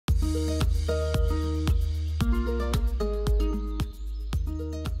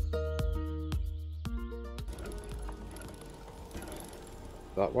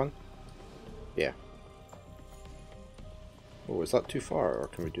that one? Yeah. Oh, is that too far, or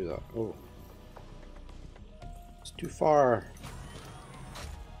can we do that? Oh. It's too far.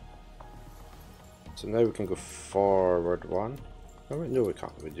 So now we can go forward one. Oh wait, no we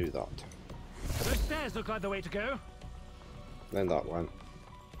can't, we do that. Those stairs look like the way to go. Then that one.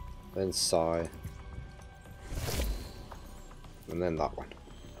 Then sigh. And then that one.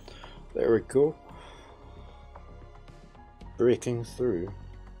 There we go. Breaking through.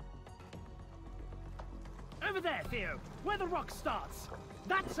 Over there, Theo, where the rock starts.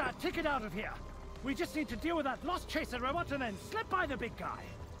 That's our ticket out of here. We just need to deal with that lost chaser robot and then slip by the big guy.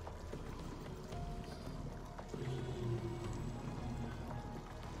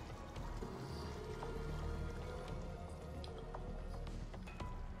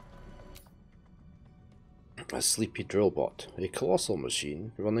 A sleepy drillbot, a colossal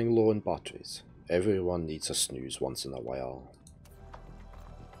machine running low on batteries. Everyone needs a snooze once in a while.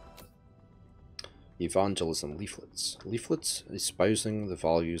 Evangelism leaflets. Leaflets espousing the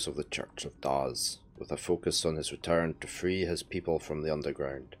values of the Church of Daz, with a focus on his return to free his people from the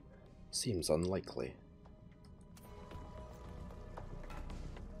underground. Seems unlikely.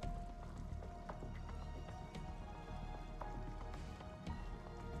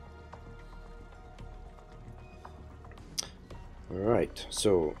 Right,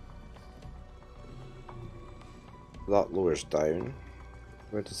 so that lowers down.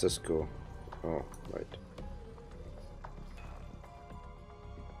 Where does this go? Oh, right.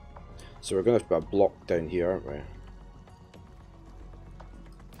 So we're going to have to put a block down here, aren't we?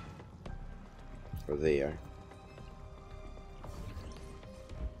 Or there.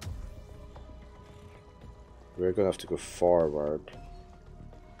 We're going to have to go forward.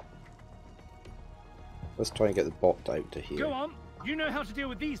 Let's try and get the bot out to here. Go on, you know how to deal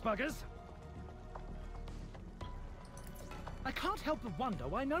with these buggers. I can't help but wonder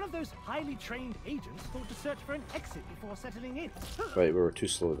why none of those highly trained agents thought to search for an exit before settling in. Right, we were too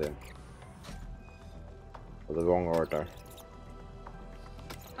slow there. Or the wrong order.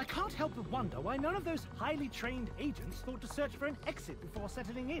 I can't help but wonder why none of those highly trained agents thought to search for an exit before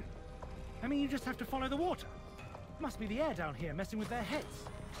settling in. I mean, you just have to follow the water. Must be the air down here messing with their heads.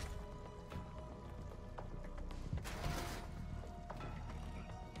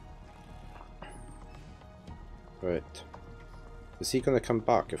 Right. Is he going to come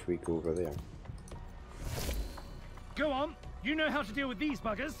back if we go over there? Go on, you know how to deal with these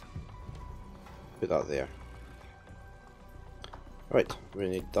buggers. Put that there. Right, we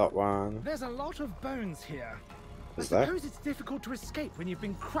need that one. There's a lot of bones here. Is I there? suppose it's difficult to escape when you've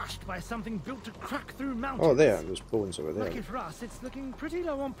been crushed by something built to crack through mountains. Oh, there, there's bones over there. Lucky for us, it's looking pretty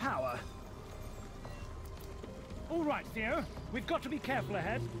low on power. All right, Theo, we've got to be careful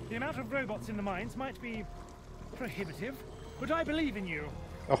ahead. The amount of robots in the mines might be prohibitive, but I believe in you.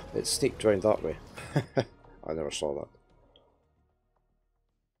 Oh, it sneaked round that way. I never saw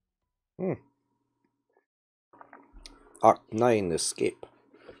that. Act 9, Escape.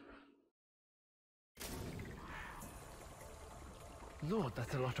 Lord,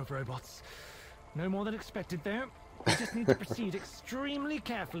 that's a lot of robots. No more than expected, though. We just need to proceed extremely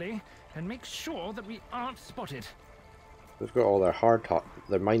carefully and make sure that we aren't spotted. They've got all their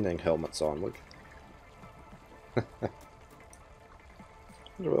their mining helmets on, look. I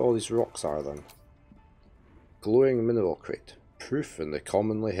wonder what all these rocks are then. Glowing mineral crate. Proof in the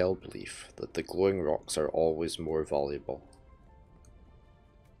commonly held belief that the glowing rocks are always more valuable.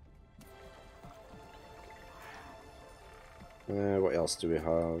 What else do we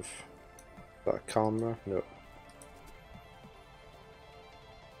have? Is that a camera? No.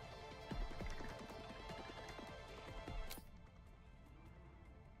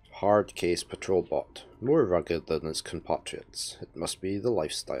 Hard case patrol bot. More rugged than its compatriots. It must be the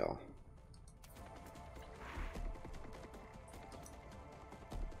lifestyle.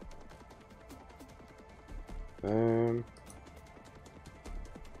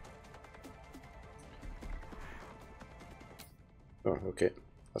 Oh, okay.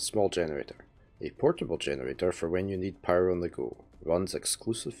 A small generator. A portable generator for when you need power on the go. Runs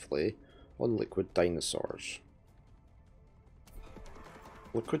exclusively on liquid dinosaurs.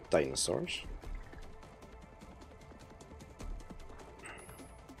 Liquid dinosaurs?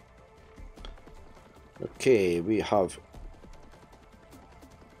 Okay, we have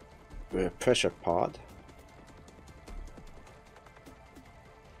a pressure pod.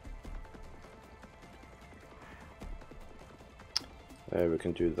 We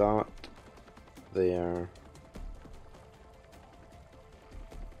can do that there.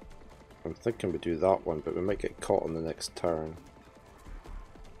 I'm thinking we do that one, but we might get caught on the next turn.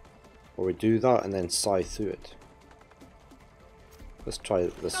 Or we do that and then sigh through it. Let's try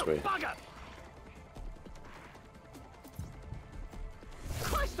it this way. Bugger!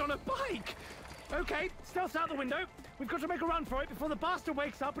 Christ on a bike! Okay, stealth out the window. We've got to make a run for it before the bastard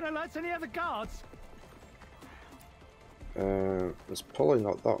wakes up and alerts any other guards. It's probably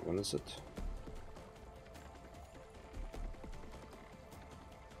not that one, is it?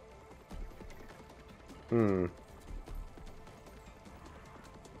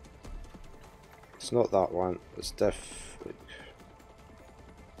 It's not that one. It's depending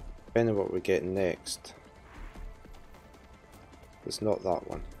on what we get next. It's not that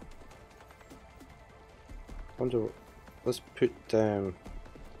one. Wonder. Let's put. I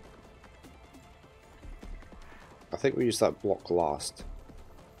think we used that block last.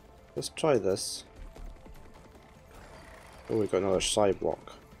 Let's try this. Oh, we got another side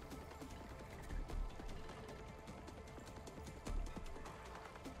block.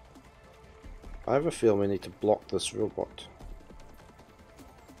 I have a feeling we need to block this robot.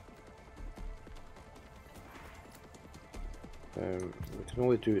 We can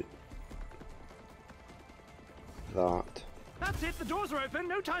only do that. That's it, the doors are open.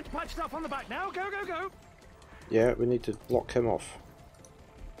 No time to patch stuff on the back now. Go, go, go. Yeah, we need to block him off.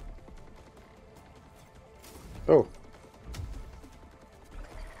 Oh.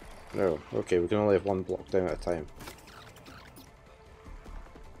 No, okay, we can only have one block down at a time.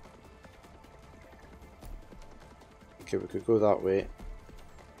 Okay, we could go that way.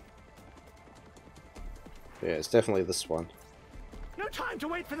 Yeah, it's definitely this one. No time to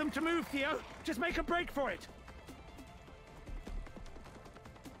wait for them to move, Theo. Just make a break for it.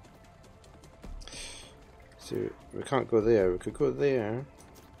 So we can't go there. We could go there.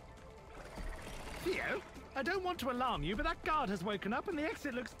 Theo, I don't want to alarm you, but that guard has woken up and the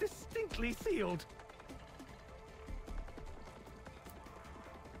exit looks distinctly sealed.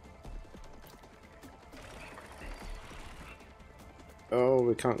 Oh,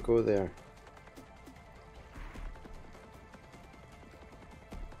 we can't go there.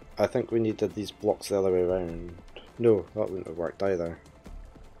 I think we needed these blocks the other way around. No, that wouldn't have worked either.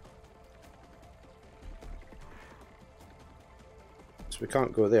 So we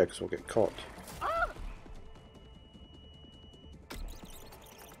can't go there because we'll get caught. Ah!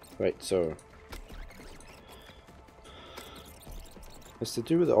 Right, so it's to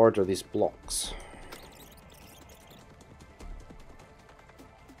do with the order of these blocks.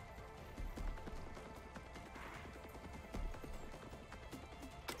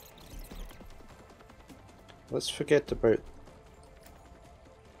 Let's forget about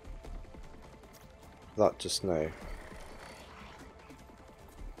that just now.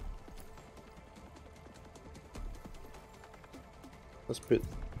 Let's put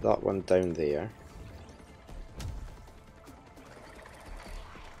that one down there.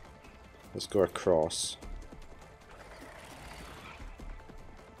 Let's go across.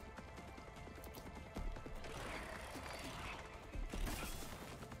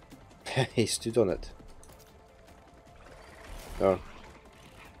 He stood on it. Oh.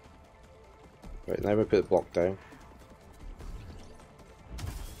 Right, now we put the block down.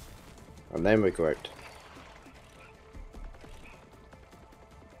 And then we go out.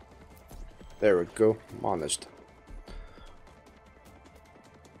 There we go, managed.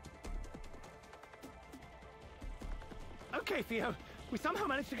 Okay, Theo. We somehow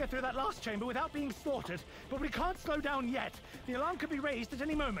managed to get through that last chamber without being slaughtered, but we can't slow down yet. The alarm could be raised at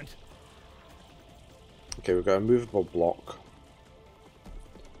any moment. Okay, we've got a movable block.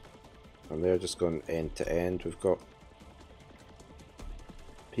 And they're just going end to end. We've got...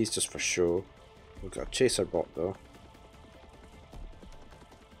 He's just for show. We've got a chaser bot though.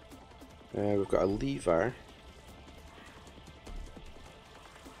 We've got a lever.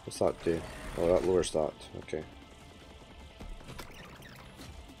 What's that do? Oh, that lowers that. Okay.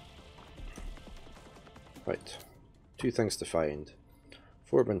 Right. Two things to find.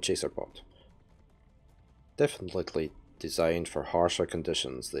 Foreman chaser bot. Definitely designed for harsher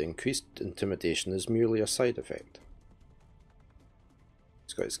conditions, the increased intimidation is merely a side effect.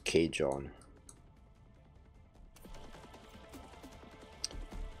 He's got his cage on.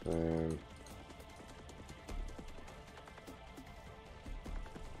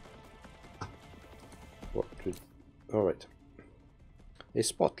 What would... Alright. A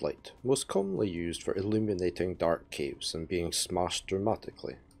spotlight, most commonly used for illuminating dark caves and being smashed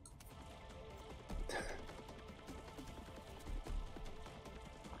dramatically.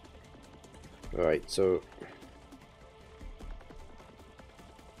 Right, so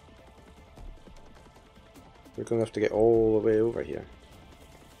we're going to have to get all the way over here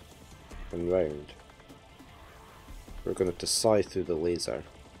and round. We're going to have to scythe through the laser.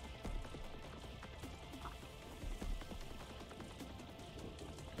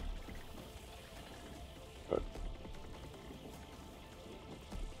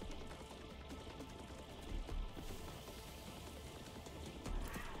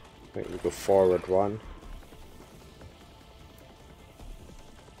 Right, we go forward one.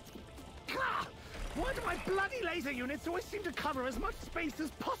 Why do my bloody laser units always seem to cover as much space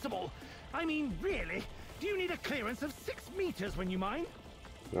as possible? I mean, really? Do you need a clearance of 6 meters when you mine?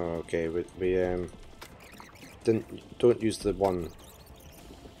 No, okay, we don't use the one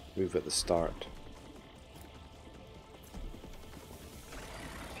move at the start.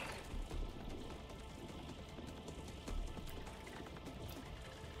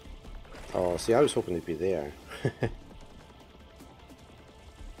 Oh, see, I was hoping they'd be there.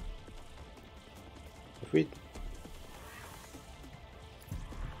 If we...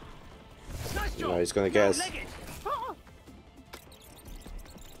 Nice job. No, he's gonna get us. Leg it. Oh.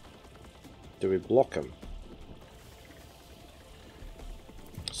 Do we block him?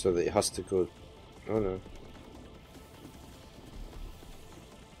 So that he has to go... Oh no.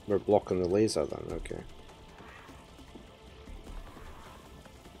 We're blocking the laser then, okay.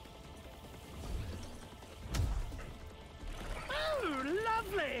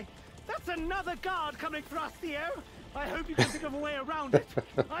 That's another guard coming for us, Theo. I hope you can think of a way around it.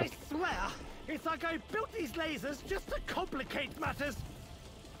 I swear, it's like I built these lasers just to complicate matters.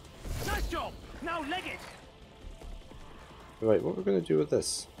 Nice job. Now leg it. Right, what we're going to do with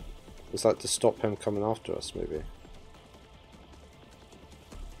this? Is that to stop him coming after us, maybe?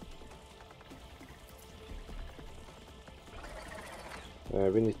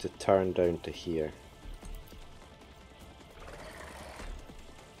 We need to turn down to here.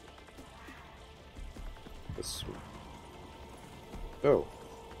 This... Oh.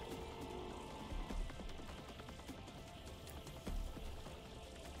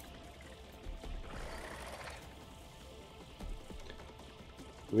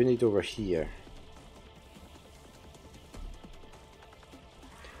 We need over here.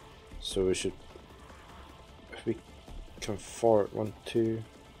 So we should... If we come forward, 1, 2...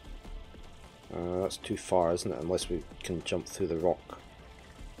 that's too far, isn't it? Unless we can jump through the rock.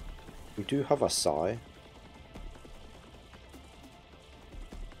 We do have a sigh.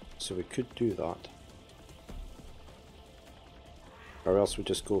 So we could do that. Or else we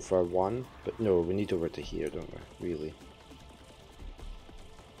just go for a 1. But no, we need over to here, don't we? Really.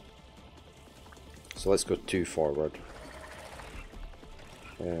 So let's go 2 forward.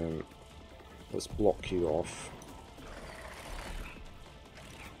 Let's block you off.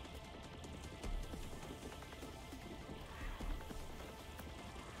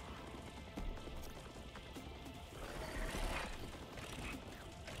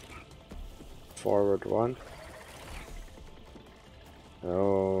 Forward 1.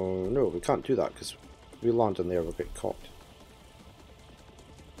 Oh no, we can't do that because we land in there, we'll get caught.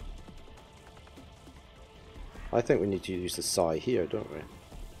 I think we need to use the sigh here, don't we?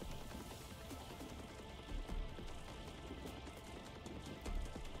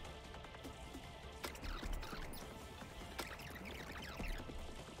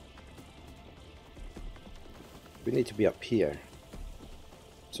 We need to be up here.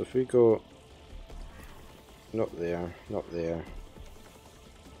 So if we go... Not there, not there.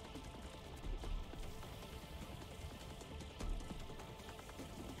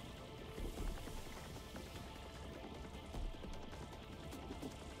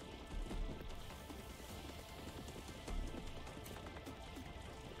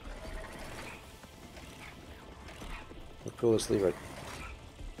 We'll pull this lever.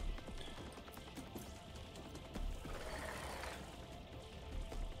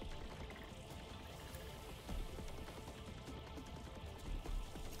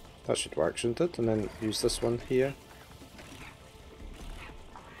 That should work, shouldn't it? And then use this one here.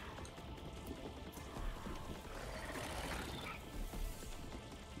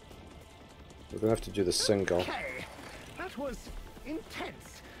 We're going to have to do the single. Okay, that was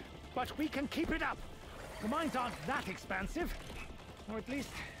intense, but we can keep it up. The mines aren't that expansive, or at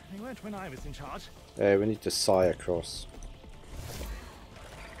least they weren't when I was in charge. We need to sigh across.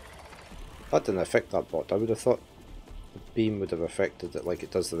 That didn't affect that bot. I would have thought the beam would have affected it like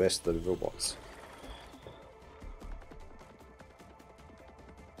it does the rest of the robots.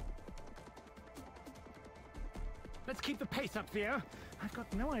 Let's keep the pace up, Theo. I've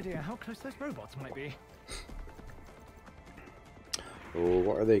got no idea how close those robots might be. Oh,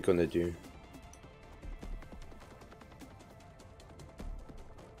 what are they going to do?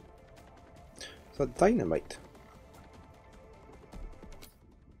 Is that dynamite?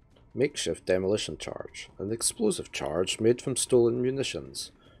 Makeshift demolition charge. An explosive charge made from stolen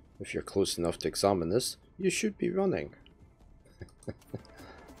munitions. If you're close enough to examine this, you should be running.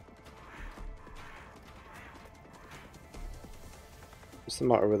 What's the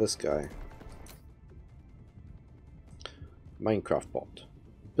matter with this guy? Minecraft bot.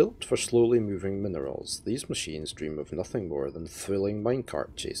 Built for slowly moving minerals, these machines dream of nothing more than thrilling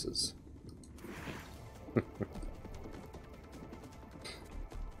minecart chases.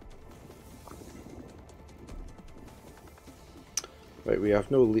 Right, we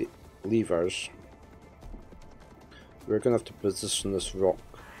have no levers. We're gonna have to position this rock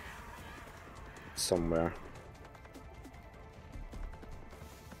somewhere.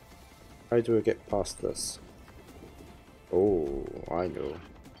 How do we get past this? Oh, I know.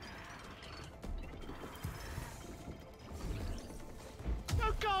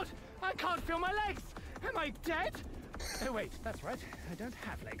 Oh God! I can't feel my legs! Am I dead? Oh wait, that's right. I don't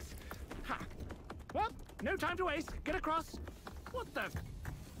have legs. Ha! Well, no time to waste. Get across. What the?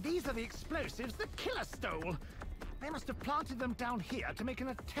 These are the explosives the killer stole. They must have planted them down here to make an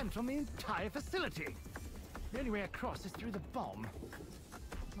attempt on the entire facility. The only way across is through the bomb.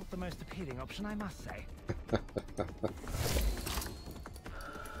 Not the most appealing option, I must say.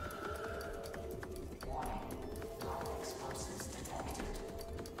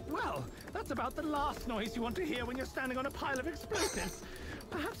 Well, that's about the last noise you want to hear when you're standing on a pile of explosives.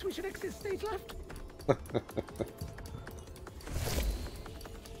 Perhaps we should exit stage left.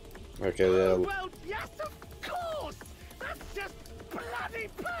 Okay, oh, well, yes, of course! That's just bloody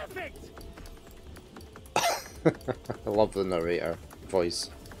perfect! I love the narrator voice.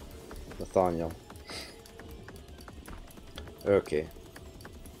 Nathaniel. Okay.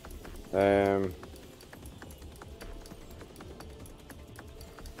 Well,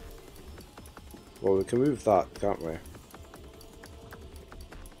 we can move that, can't we?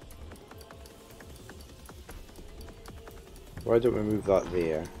 Why don't we move that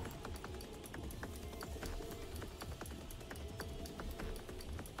there?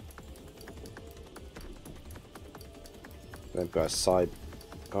 Then put a side.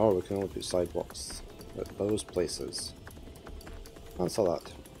 Oh, we can only put sidewalks at those places. Answer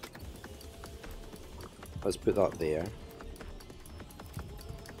that. Let's put that there.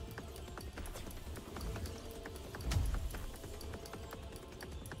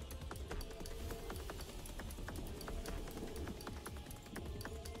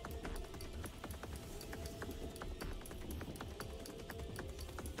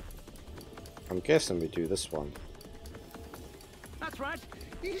 I'm guessing we do this one. That's right.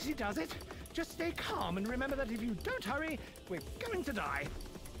 Easy does it. Just stay calm and remember that if you don't hurry, we're going to die.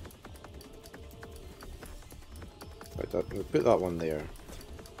 Right, we'll put that one there.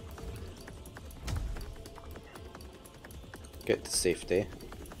 Get to safety.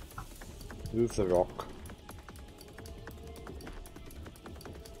 Move the rock.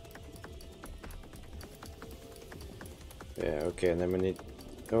 Yeah, okay, and then we need...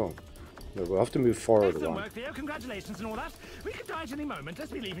 Oh. No, we'll have to move forward Excellent one. work, Theo. Congratulations and all that. We could die at any moment.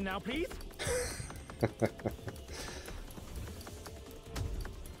 Let's be leaving now, please.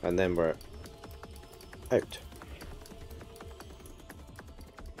 And then we're out.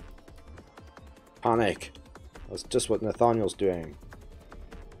 Panic. That's just what Nathaniel's doing.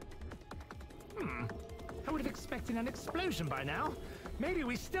 I would have expected an explosion by now. Maybe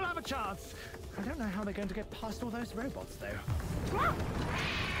we still have a chance. I don't know how they're going to get past all those robots, though.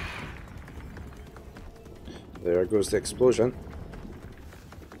 There goes the explosion.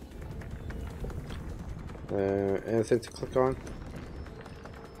 Anything to click on?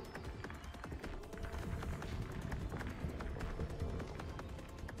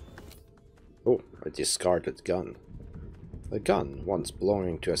 Oh, a discarded gun. A gun once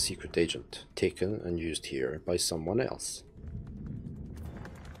belonging to a secret agent, taken and used here by someone else.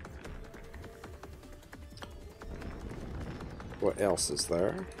 What else is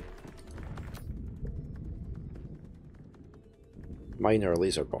there? Minor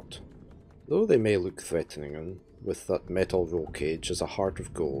laser bot. Though they may look threatening, and with that metal roll cage as a heart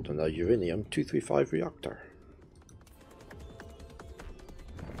of gold and a uranium-235 reactor.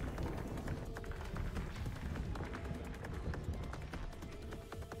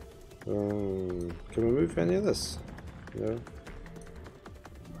 Can we move any of this? No.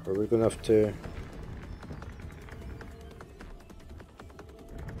 Are we gonna have to...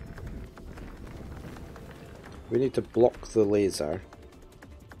 We need to block the laser.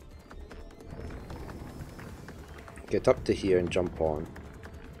 Get up to here and jump on.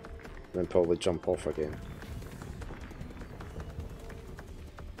 Then probably jump off again.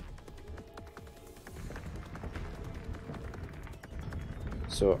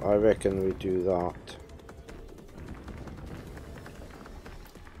 So I reckon we do that.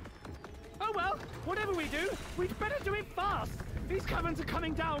 Oh well, whatever we do, we'd better do it fast. These caverns are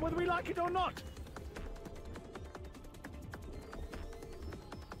coming down whether we like it or not.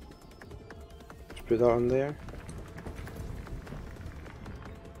 Let's put that on there.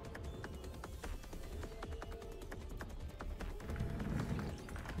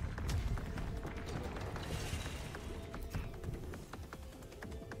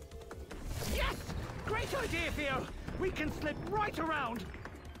 Great idea, Theo! We can slip right around!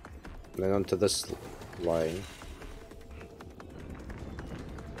 And then onto this line.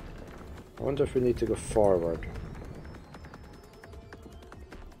 I wonder if we need to go forward.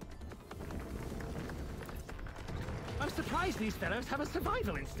 I'm surprised these fellows have a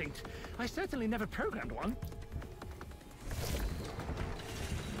survival instinct. I certainly never programmed one.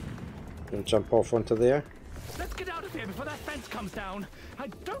 And jump off onto there. Let's get out of here before that fence comes down. I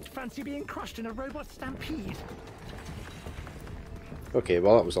don't fancy being crushed in a robot stampede. Okay,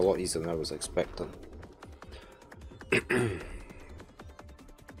 well that was a lot easier than I was expecting.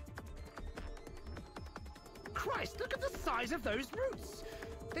 Christ, look at the size of those roots!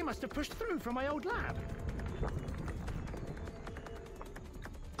 They must have pushed through from my old lab.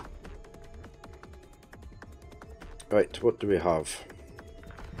 Right, what do we have?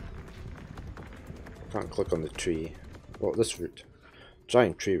 Can't click on the tree. Oh, this root.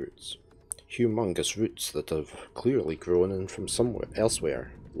 Giant tree roots. Humongous roots that have clearly grown in from somewhere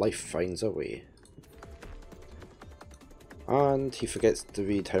elsewhere. Life finds a way. And he forgets to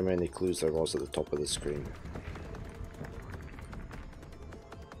read how many clues there was at the top of the screen.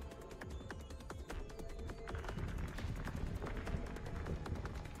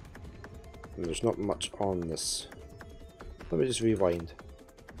 And there's not much on this. Let me just rewind.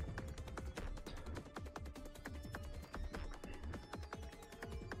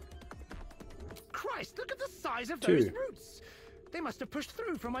 Christ, look at the size of those roots! They must have pushed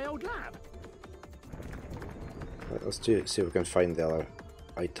through from my old lab. Right, let's see if we can find the other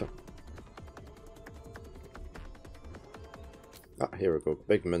item. Ah, here we go.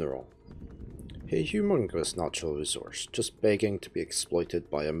 Big mineral. A humongous natural resource, just begging to be exploited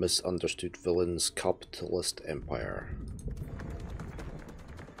by a misunderstood villain's capitalist empire.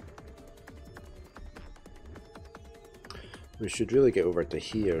 We should really get over to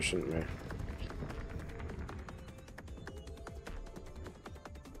here, shouldn't we?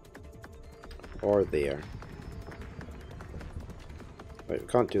 Or there. Right, we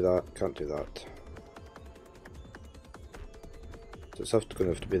can't do that, can't do that. So it's going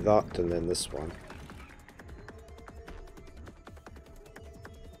to have to be that and then this one.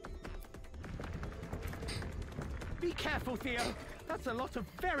 Be careful, Theo. That's a lot of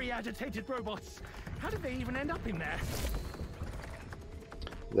very agitated robots. How did they even end up in there?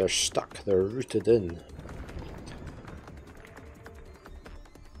 They're stuck, they're rooted in.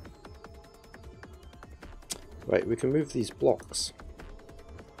 Right, we can move these blocks.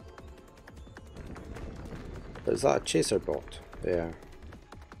 Is that a chaser bot? Yeah.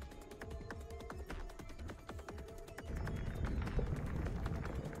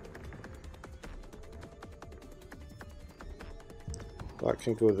 That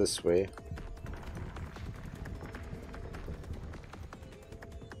can go this way.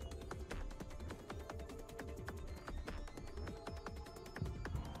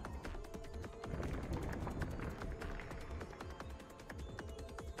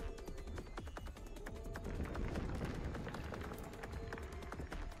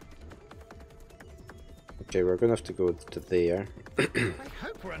 Okay, we're gonna have to go to there. I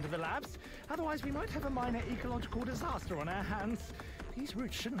hope we're under the labs, otherwise we might have a minor ecological disaster on our hands. These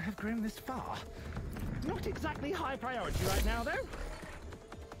roots shouldn't have grown this far. Not exactly high priority right now, though.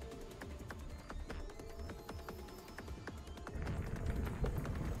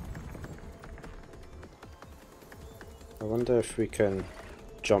 I wonder if we can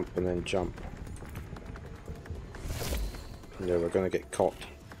jump and then jump. Yeah, we're gonna get caught.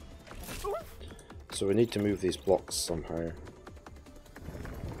 So we need to move these blocks somehow.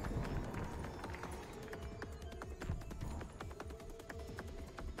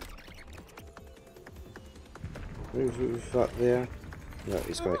 Move that there. No,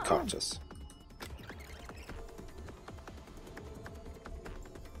 he's going to catch us.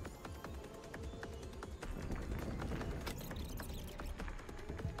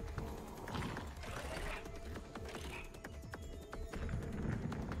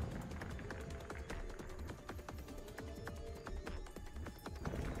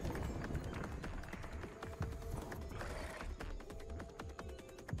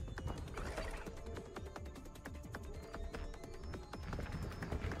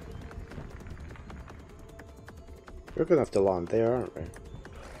 We're going to have to land there, aren't we?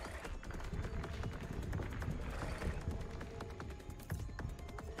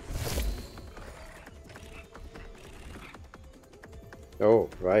 Oh,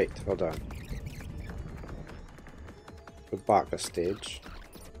 right, hold on. Go back a stage.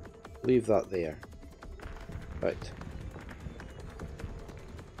 Leave that there. Right.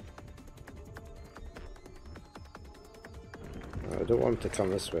 I don't want him to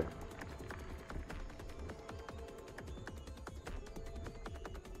come this way.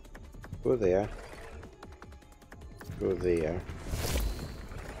 Go there. Go there.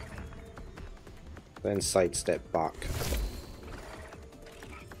 Then sidestep back.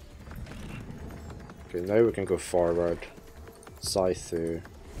 Okay, now we can go forward. Scythe through.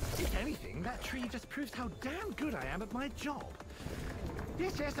 If anything, that tree just proves how damn good I am at my job.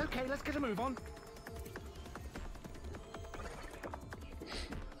 Yes, yes, okay, let's get a move on.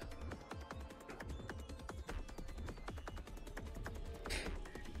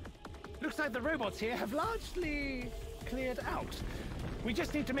 Looks like the robots here have largely cleared out. We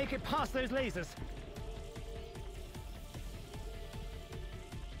just need to make it past those lasers.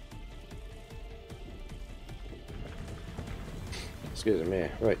 Excuse me,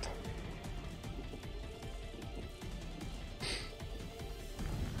 right.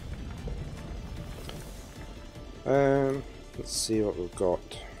 Let's see what we've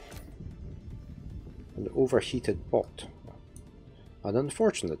got. An overheated bot. An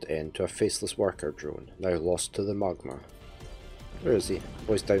unfortunate end to a faceless worker drone, now lost to the magma. Where is he?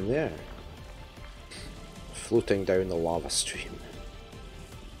 Oh, he's down there. Floating down the lava stream.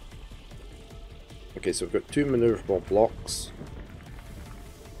 Okay, so we've got 2 maneuverable blocks.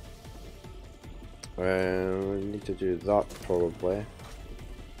 We need to do that probably.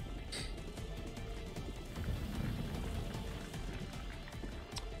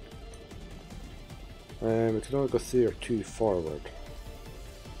 We can only go 3 or 2 forward.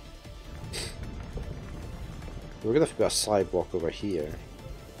 We're gonna have to put a side block over here.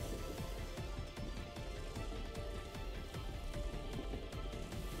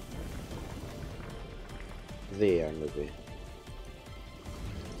 There, maybe.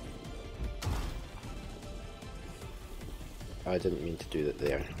 I didn't mean to do that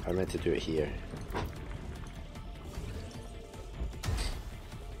there. I meant to do it here.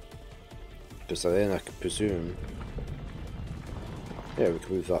 Because then I could presume... Yeah, we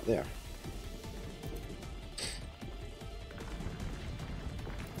can move that there.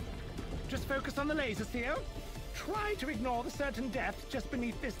 Just focus on the lasers, Theo. Try to ignore the certain depth just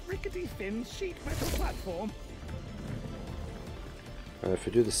beneath this rickety thin sheet metal platform. And if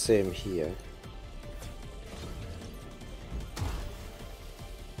we do the same here...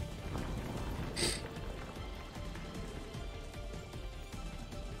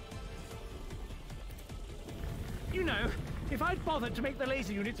 You know, if I'd bothered to make the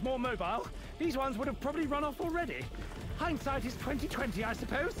laser units more mobile, these ones would have probably run off already. Hindsight is 20/20, I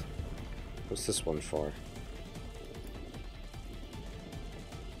suppose. What's this one for?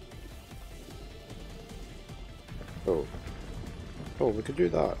 Oh. Oh, we could do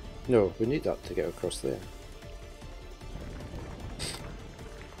that. No, we need that to get across there.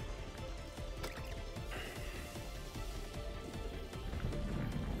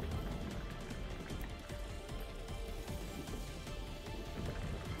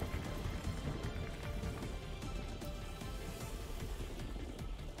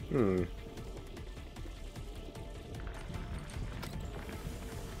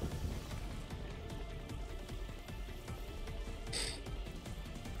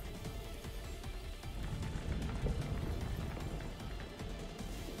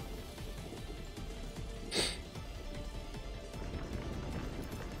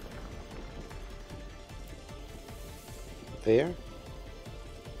 There.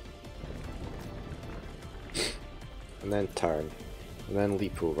 And then turn. And then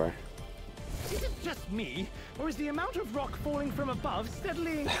leap over. Is it just me, or is the amount of rock falling from above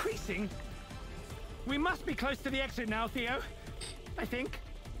steadily increasing? We must be close to the exit now, Theo. I think.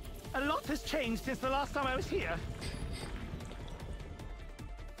 A lot has changed since the last time I was here.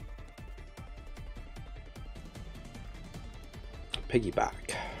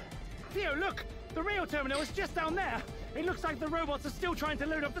 Piggyback. Theo, look! The rail terminal is just down there. It looks like the robots are still trying to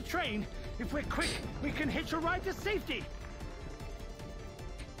load up the train. If we're quick, we can hitch a ride to safety.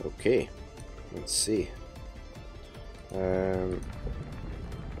 Okay. Let's see. Any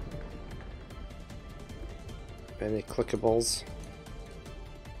clickables?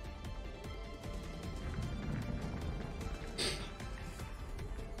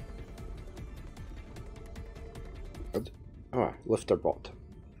 Lifter bot.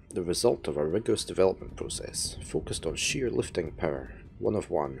 The result of a rigorous development process, focused on sheer lifting power. 1 of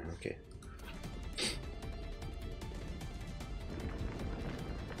 1, okay.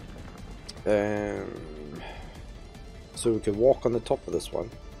 So we could walk on the top of this one,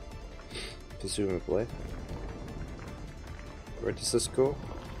 presumably. Where does this go?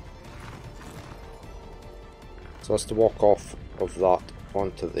 So that's to walk off of that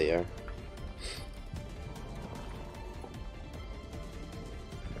onto there.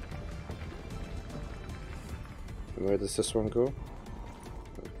 Where does this one go?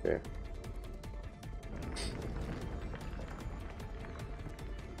 Okay.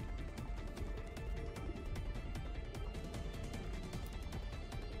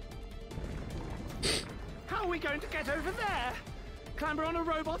 How are we going to get over there? Clamber on a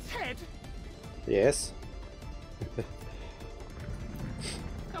robot's head? Yes.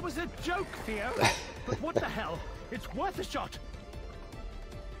 That was a joke, Theo. But what the hell? It's worth a shot.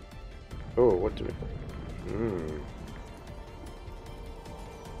 Oh, what do we...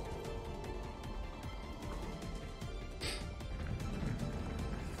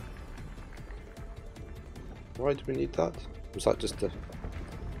 Why do we need that? Was that just a...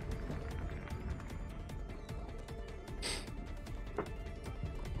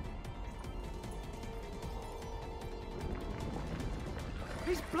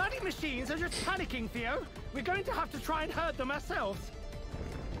 These bloody machines are just panicking, Theo. We're going to have to try and hurt them ourselves.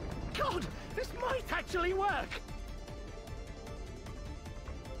 God, this might actually work.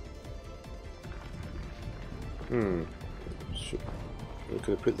 We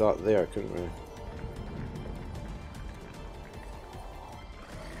could have put that there, couldn't we?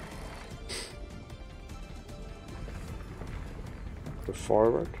 Go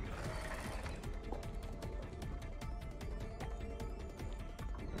forward.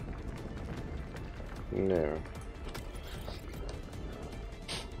 No.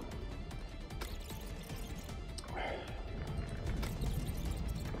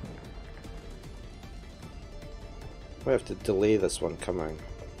 We have to delay this one coming.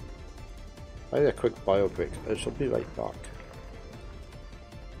 I need a quick bio break. I shall be right back.